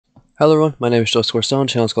Hello everyone, my name is Joe Squarestone,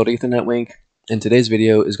 channel is called Ethernet Wink, and today's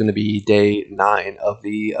video is going to be day 9 of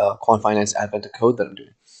the Quant Finance Advent of Code that I'm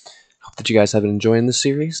doing. Hope that you guys have been enjoying this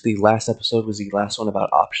series. The last episode was the last one about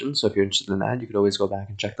options, so if you're interested in that, you could always go back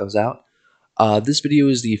and check those out. This video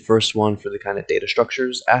is the first one for the kind of data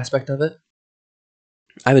structures aspect of it.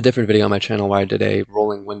 I have a different video on my channel where I did a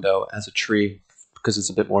rolling window as a tree because it's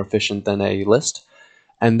a bit more efficient than a list.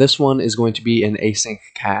 And this one is going to be an async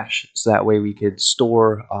cache, so that way we could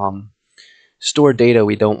store data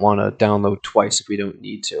we don't want to download twice if we don't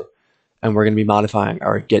need to. And we're going to be modifying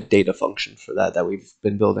our get data function for that we've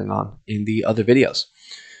been building on in the other videos.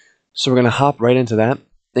 So we're going to hop right into that.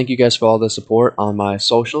 Thank you guys for all the support on my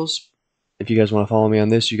socials. If you guys want to follow me on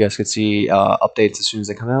this, you guys could see updates as soon as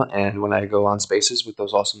they come out and when I go on spaces with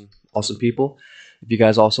those awesome people. If you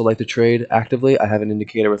guys also like to trade actively, I have an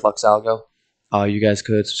indicator with LuxAlgo. You guys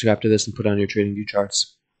could subscribe to this and put on your trading view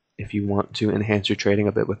charts if you want to enhance your trading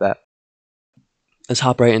a bit with that. Let's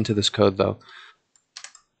hop right into this code though.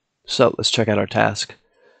 So let's check out our task.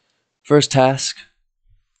 First task.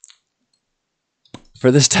 For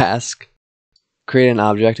this task, create an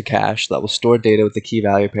object, a cache, that will store data with the key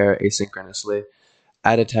value pair asynchronously.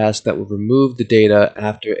 Add a task that will remove the data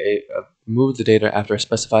after a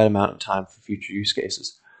specified amount of time for future use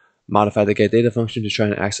cases. Modify the get data function to try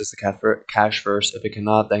and access the cache first. If it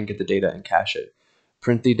cannot, then get the data and cache it.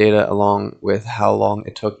 Print the data along with how long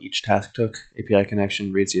it took each task took, API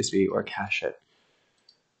connection, read CSV, or cache it.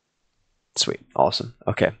 Sweet, awesome.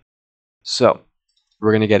 Okay, so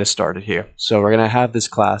we're going to get it started here. So we're going to have this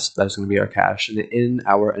class that's going to be our cache, and in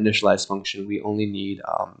our initialize function, we only need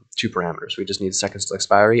 2 parameters. We just need seconds to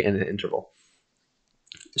expiry and an interval.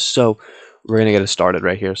 So we're going to get it started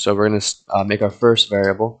right here. So we're going to make our first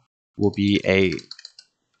variable will be a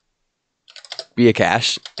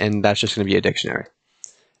cache, and that's just going to be a dictionary.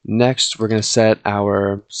 Next, we're going to set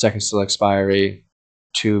our seconds till expiry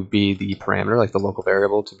to be the parameter, like the local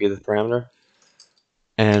variable to be the parameter.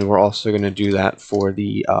 And we're also going to do that for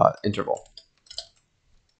the interval.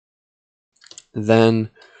 Then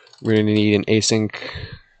we're going to need an async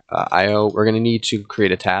IO. We're going to need to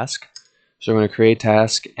create a task. So we're going to create a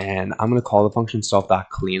task, and I'm going to call the function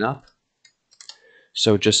self.cleanup.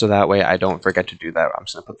 So just so that way I don't forget to do that, I'm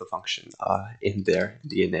just going to put the function in there,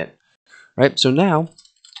 the init. Right, so now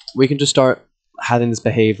we can just start having this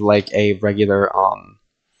behave like a regular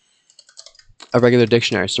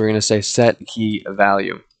dictionary. So we're going to say set key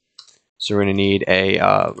value. So we're going to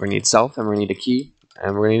need self, and we're going to need a key,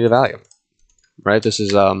 and we're going to need a value. Right? This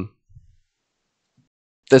is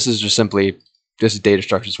just simply data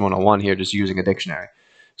structures 101 here, just using a dictionary.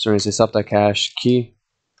 So we're going to say self.cache key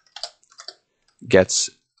gets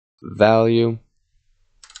value,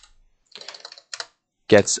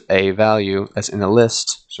 gets a value that's in a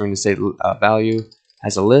list. So we're going to say value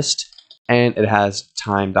has a list, and it has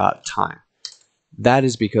time.time. That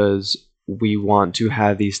is because we want to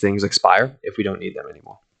have these things expire if we don't need them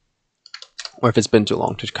anymore, or if it's been too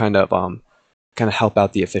long, to kind of help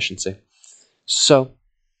out the efficiency. So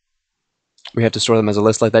we have to store them as a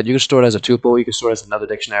list like that. You can store it as a tuple, you can store it as another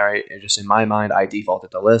dictionary. And just in my mind, I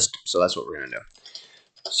defaulted to list, so that's what we're going to do.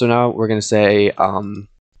 So now we're going to say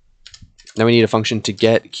now we need a function to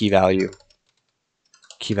get key value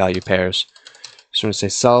pairs. So we're going to say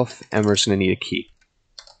self, and we're just going to need a key.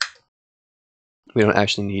 We don't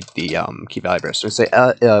actually need the key value pairs. So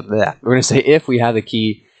we're going to say if we have the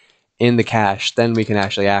key in the cache, then we can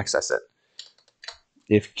actually access it.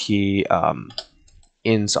 If key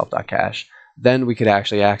in self.cache, then we could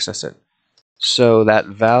actually access it. So that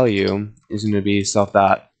value is going to be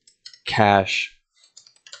self.cache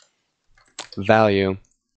value,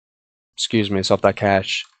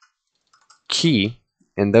 self.cache key,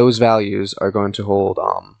 and those values are going to hold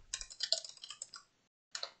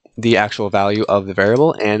the actual value of the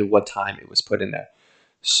variable and what time it was put in there.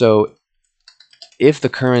 So if the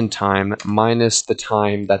current time minus the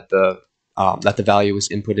time that the value was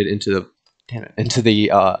inputted into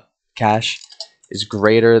the cache is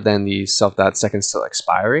greater than the self.seconds till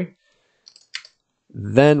expiry,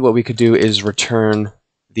 then what we could do is return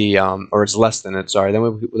the or it's less than it. Sorry. Then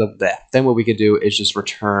what we could do is just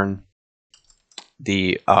return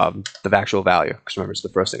the actual value, because remember, it's the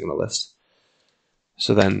first thing on the list.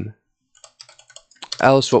 So then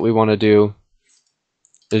else what we want to do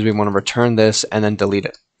is we want to return this and then delete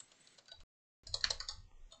it.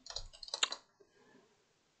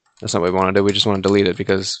 That's not what we want to do. We just want to delete it,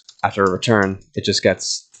 because after a return, it just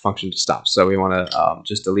gets the function to stop. So we want to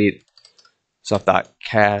just delete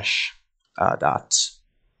self.cache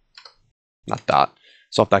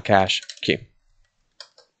self.cache key.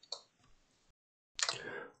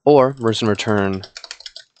 Or we're just going to return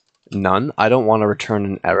none. I don't want to return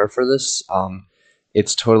an error for this.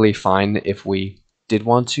 It's totally fine if we did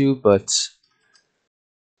want to, but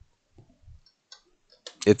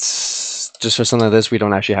it's just for something like this, we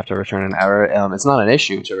don't actually have to return an error. It's not an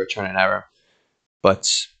issue to return an error, but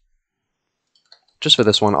just for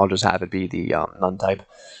this one, I'll just have it be the none type.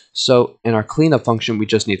 So in our cleanup function, we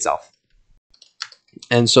just need self.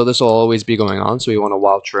 And so this will always be going on. So we want to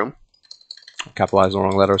while true. Capitalize the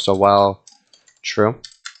wrong letter, so while true.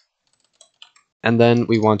 And then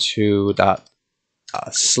we want to dot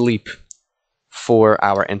sleep for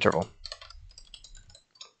our interval,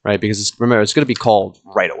 right? Because remember, it's going to be called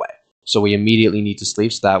right away. So we immediately need to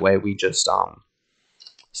sleep. So that way we just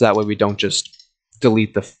we don't just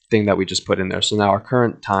delete the thing that we just put in there. So now our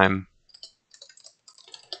current time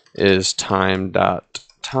is time.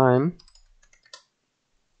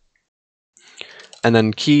 And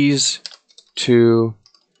then keys to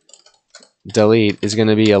delete is going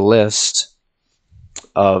to be a list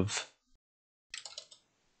of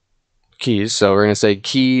keys. So we're going to say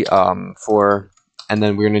key for, and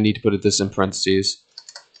then we're going to need to put this in parentheses.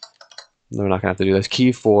 No, we're not going to have to do this.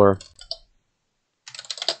 Key for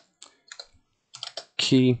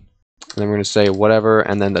key, and then we're going to say whatever,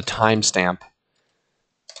 and then the timestamp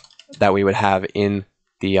that we would have in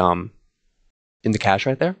the cache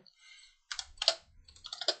right there.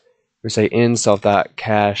 We say in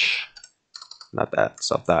self.cache, not that,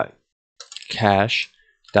 self.cache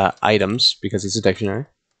items, because it's a dictionary.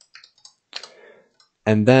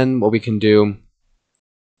 And then what we can do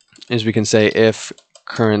is we can say if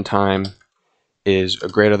current time is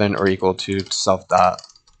greater than or equal to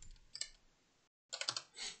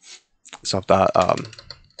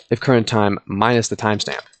if current time minus the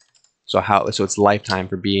timestamp, so its lifetime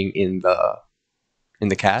for being in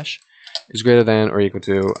the cache is greater than or equal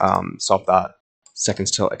to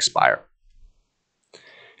seconds till expire.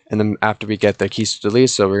 And then after we get the keys to delete,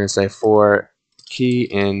 so we're going to say for key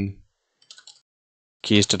in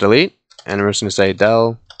keys to delete, and we're just going to say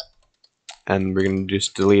del, and we're going to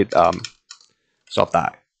just delete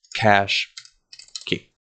cache key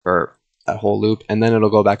for that whole loop, and then it'll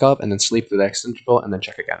go back up and then sleep through the next interval and then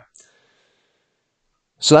check again.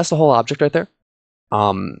 So that's the whole object right there.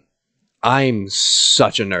 I'm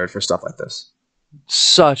such a nerd for stuff like this.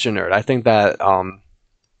 Such a nerd. I think that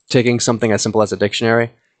taking something as simple as a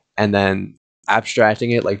dictionary and then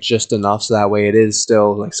abstracting it like just enough so that way it is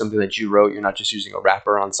still like something that you wrote, you're not just using a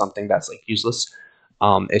wrapper on something that's like useless.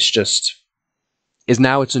 Now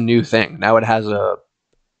it's a new thing. Now it has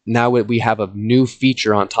we have a new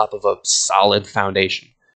feature on top of a solid foundation,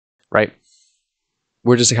 right?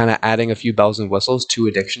 We're just kind of adding a few bells and whistles to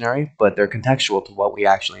a dictionary, but they're contextual to what we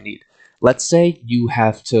actually need. Let's say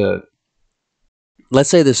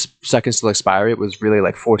this seconds till expiry, it was really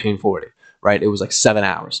like 1440, right? It was like 7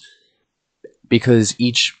 hours. Because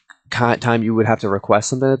each time you would have to request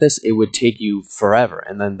something like this, it would take you forever.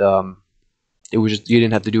 And then you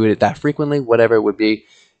didn't have to do it that frequently, whatever it would be.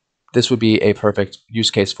 This would be a perfect use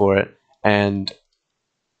case for it. And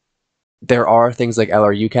there are things like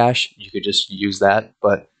LRU cache. You could just use that,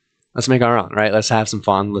 but let's make our own, right? Let's have some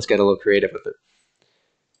fun. Let's get a little creative with it.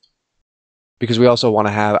 Because we also want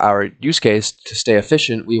to have our use case to stay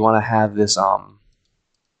efficient. We want to have this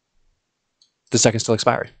the seconds till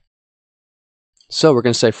expiry. So we're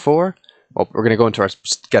going to say we're going to go into our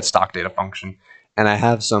get stock data function, and I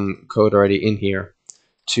have some code already in here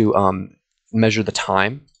to measure the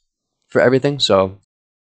time for everything. So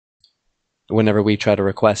whenever we try to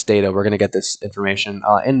request data, we're going to get this information.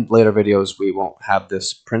 In later videos, we won't have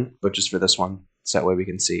this print, but just for this one, so that way we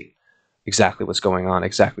can see exactly what's going on,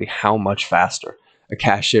 exactly how much faster a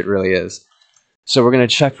cache hit really is. So we're going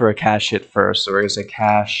to check for a cache hit first. So we're going to say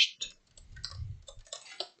cached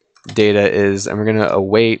data is, and we're going to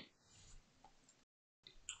await.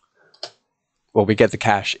 Well, we get the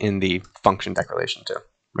cache in the function declaration too,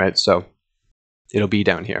 right? So it'll be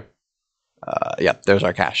down here. Yep, there's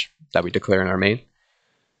our cache that we declare in our main.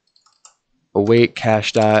 Await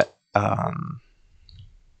cache dot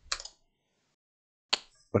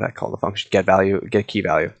what do I call the function? Get key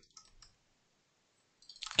value.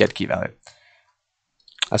 Get key value.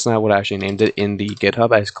 That's not what I actually named it in the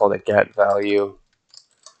GitHub. I just called it get value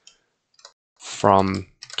from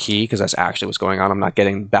key because that's actually what's going on. I'm not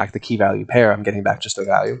getting back the key value pair. I'm getting back just the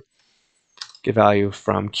value. Get value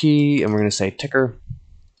from key, and we're going to say ticker.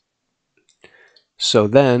 So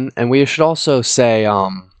then, and we should also say,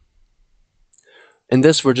 in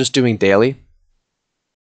this we're just doing daily,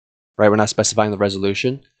 right? We're not specifying the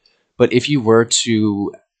resolution. But if you were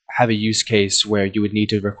to have a use case where you would need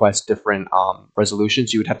to request different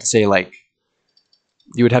resolutions, you would have to say like,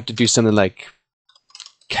 you would have to do something like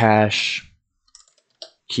cache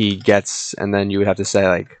key gets, and then you would have to say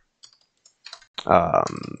like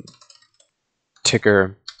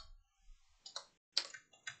ticker,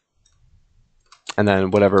 and then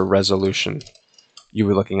whatever resolution you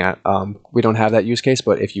were looking at. We don't have that use case,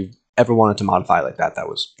 but if you ever wanted to modify like that, that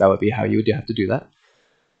would be how you would have to do that.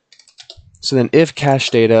 So then if cache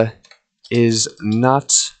data is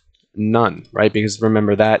not none, right? Because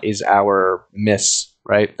remember, that is our miss,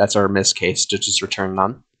 right? That's our miss case to just return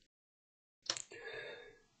none.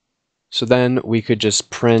 So then we could just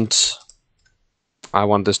print, I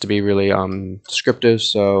want this to be really descriptive,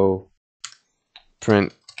 so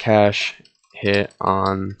print cache hit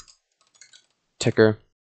on ticker.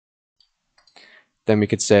 Then we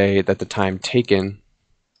could say that the time taken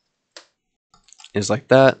is like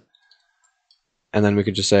that. And then we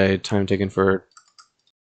could just say time taken for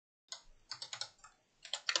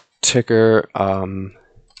ticker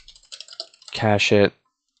cache hit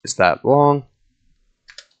is that long.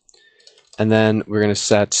 And then we're going to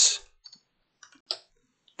set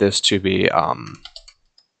this to be our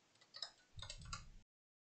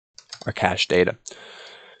cache data,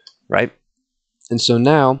 right? And so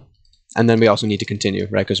now, and then we also need to continue,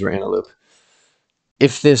 right? Because we're in a loop.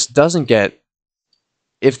 If this doesn't get,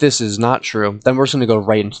 if this is not true, then we're just going to go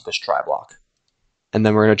right into this try block. And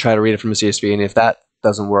then we're going to try to read it from a CSV. And if that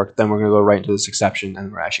doesn't work, then we're going to go right into this exception,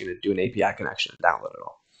 and we're actually going to do an API connection and download it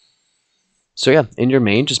all. So yeah, in your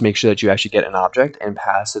main, just make sure that you actually get an object and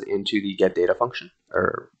pass it into the get data function.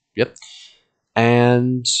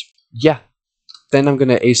 And yeah, then I'm going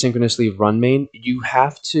to asynchronously run main. You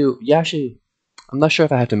have to, I'm not sure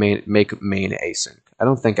if I have to make main async. I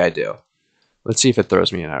don't think I do. Let's see if it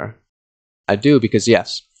throws me an error. I do, because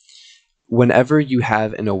yes, whenever you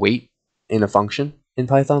have an await in a function in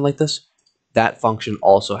Python like this, that function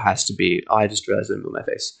also has to be, oh, I just realized I didn't move my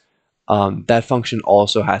face. That function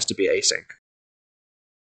also has to be async.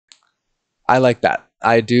 I like that.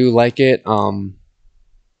 I do like it,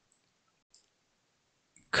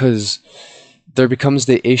 because there becomes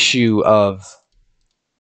the issue of,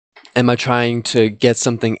 am I trying to get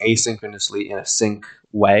something asynchronously in a sync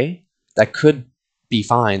way? That could be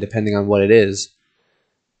fine depending on what it is,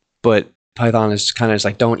 but Python is kind of just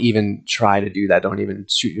like, don't even try to do that. Don't even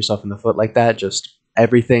shoot yourself in the foot like that. Just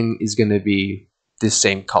everything is going to be the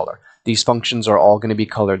same color. These functions are all going to be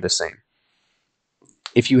colored the same.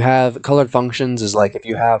 If you have colored functions, is like if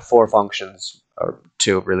you have 4 functions, or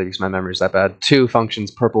 2 really, because my memory is that bad, 2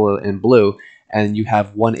 functions, purple and blue, and you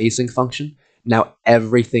have 1 async function, now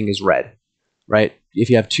everything is red, right? If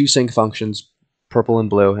you have 2 sync functions, purple and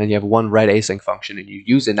blue, and you have 1 red async function and you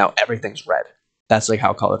use it, now everything's red. That's like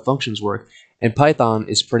how colored functions work. And Python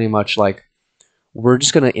is pretty much like, we're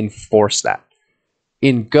just going to enforce that.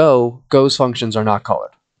 In Go, Go's functions are not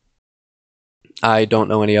colored. I don't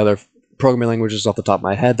know any other programming languages off the top of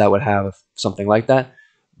my head that would have something like that,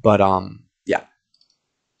 but yeah,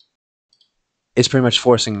 it's pretty much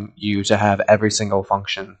forcing you to have every single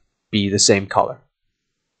function be the same color.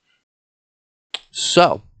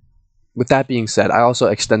 So with that being said, I also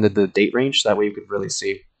extended the date range so that way you could really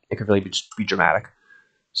see, it could really be dramatic.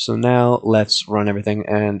 So now let's run everything,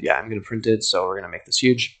 and yeah, I'm going to print it, so we're going to make this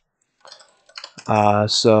huge.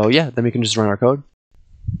 So yeah, then we can just run our code.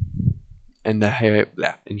 And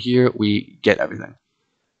here we get everything.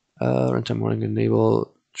 Runtime warning,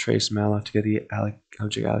 enable trace malloc to get the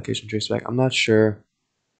object allocation trace back. I'm not sure.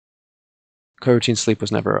 Coroutine sleep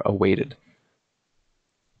was never awaited.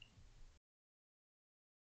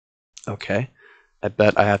 Okay, I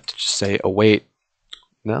bet I have to just say await.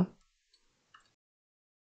 No?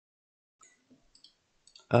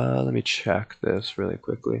 Let me check this really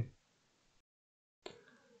quickly.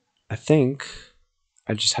 I think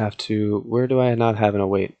I just have to, where do I not have an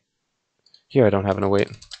await? Here I don't have an await.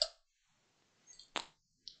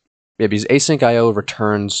 Yeah, because async IO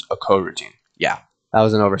returns a coroutine. Yeah, that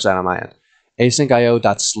was an oversight on my end. Async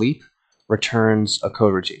IO.sleep returns a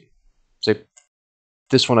coroutine. So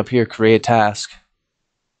this one up here, create task,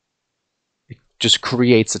 it just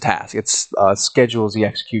creates a task. It schedules the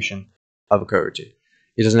execution of a coroutine.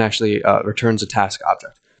 It doesn't actually returns a task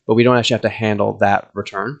object, but we don't actually have to handle that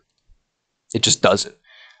return. It just does it.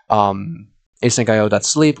 Async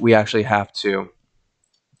IO.sleep, we actually have to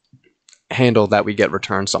handle that we get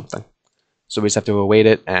returned something. So we just have to await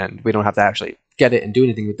it, and we don't have to actually get it and do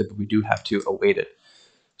anything with it, but we do have to await it.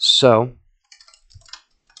 So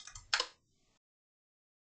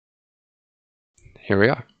here we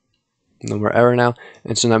are. No more error now.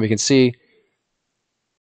 And so now we can see,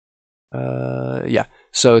 yeah.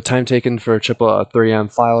 So time taken for triple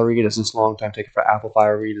 3M file read is this long. Time taken for Apple file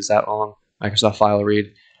read is that long. Microsoft file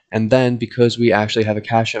read. And then because we actually have a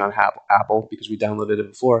cache hit on Apple, because we downloaded it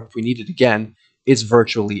before, if we need it again, it's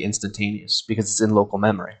virtually instantaneous because it's in local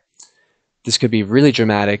memory. This could be really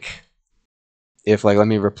dramatic if, like, let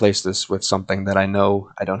me replace this with something that I know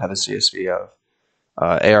I don't have a CSV of.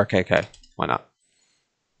 ARKK, why not?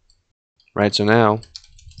 Right, so now,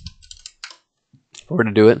 if we're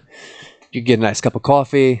to do it, you get a nice cup of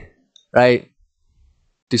coffee, right?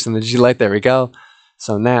 Do something that you like, there we go.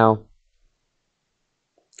 So now,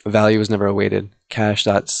 value is never awaited.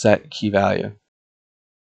 Cache.set key value.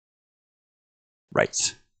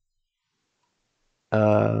 Right.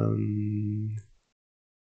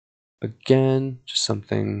 Again, just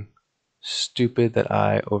something stupid that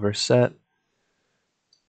I overset.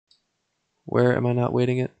 Where am I not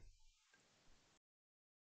waiting it?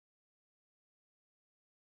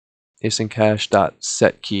 Async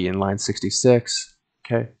cache.set key in line 66.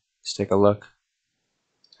 Okay, let's take a look.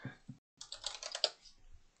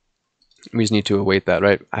 We just need to await that,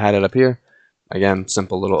 right? I had it up here. Again,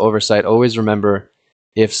 simple little oversight. Always remember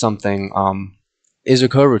if something is a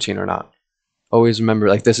coroutine or not. Always remember,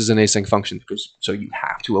 like, this is an async function, because so you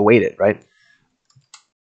have to await it, right?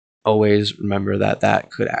 Always remember that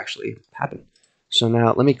that could actually happen. So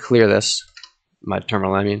now let me clear this, my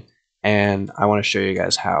terminal, I mean, and I want to show you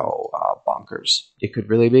guys how bonkers it could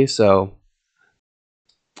really be. So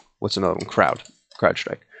what's another one?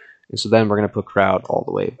 CrowdStrike. And so then we're going to put crowd all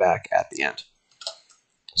the way back at the end.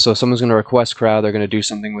 So someone's going to request crowd, they're going to do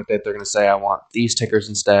something with it, they're going to say, I want these tickers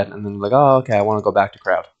instead, and then like, oh, okay, I want to go back to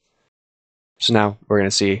crowd. So now we're going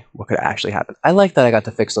to see what could actually happen. I like that I got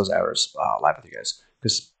to fix those errors live with you guys,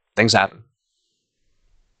 because things happen.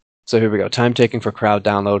 So here we go. Time taken for crowd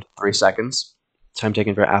download, 3 seconds. Time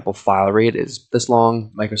taken for Apple file read is this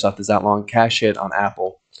long. Microsoft is that long. Cache hit on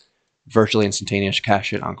Apple, virtually instantaneous.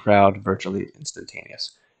 Cache hit on crowd, virtually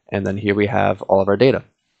instantaneous. And then here we have all of our data.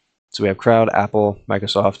 So we have crowd, Apple,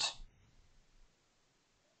 Microsoft.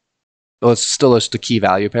 Well, it's still just a key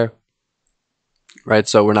value pair, right?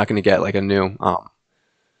 So we're not going to get like a new,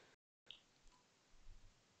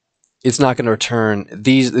 it's not going to return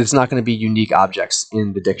these, it's not going to be unique objects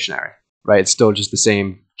in the dictionary, right? It's still just the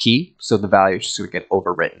same key, so the value is just going to get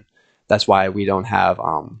overwritten. That's why we don't have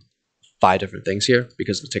 5 different things here,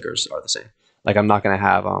 because the tickers are the same. Like, I'm not going to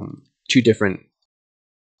have 2 different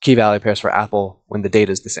key value pairs for Apple when the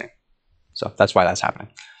data is the same. So that's why that's happening.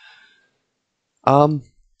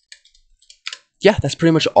 Yeah, that's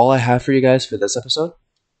pretty much all I have for you guys for this episode.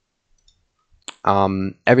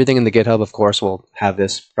 Everything in the GitHub, of course, will have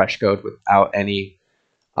this fresh code without any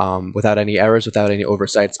errors, without any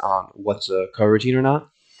oversights on what's a coroutine or not.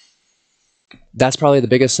 That's probably the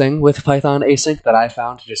biggest thing with Python async that I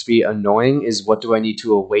found to just be annoying, is what do I need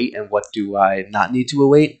to await and what do I not need to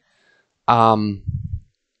await.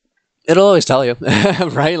 It'll always tell you,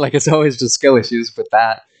 right? Like, it's always just skill issues with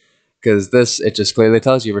that, because this, it just clearly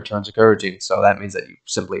tells you returns a coroutine. So that means that you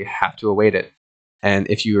simply have to await it. And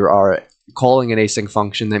if you are calling an async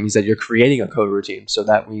function, that means that you're creating a coroutine. So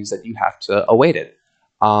that means that you have to await it.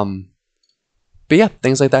 But yeah,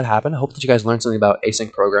 things like that happen. I hope that you guys learned something about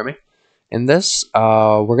async programming. In this,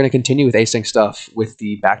 we're going to continue with async stuff with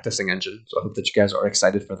the backtesting engine. So I hope that you guys are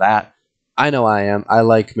excited for that. I know I am. I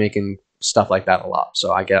like making stuff like that a lot.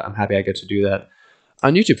 So I'm happy I get to do that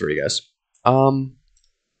on YouTube for you guys.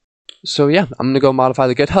 So yeah, I'm going to go modify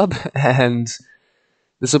the GitHub, and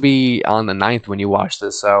this will be on the 9th when you watch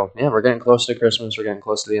this. So yeah, we're getting close to Christmas. We're getting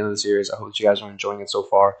close to the end of the series. I hope that you guys are enjoying it so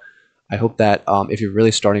far. I hope that if you're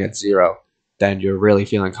really starting at 0, then you're really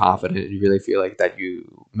feeling confident and you really feel like that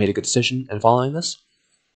you made a good decision in following this.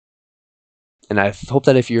 And I hope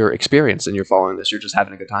that if you're experienced and you're following this, you're just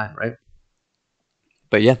having a good time, right?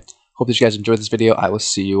 But yeah, hope that you guys enjoyed this video. I will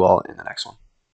see you all in the next one.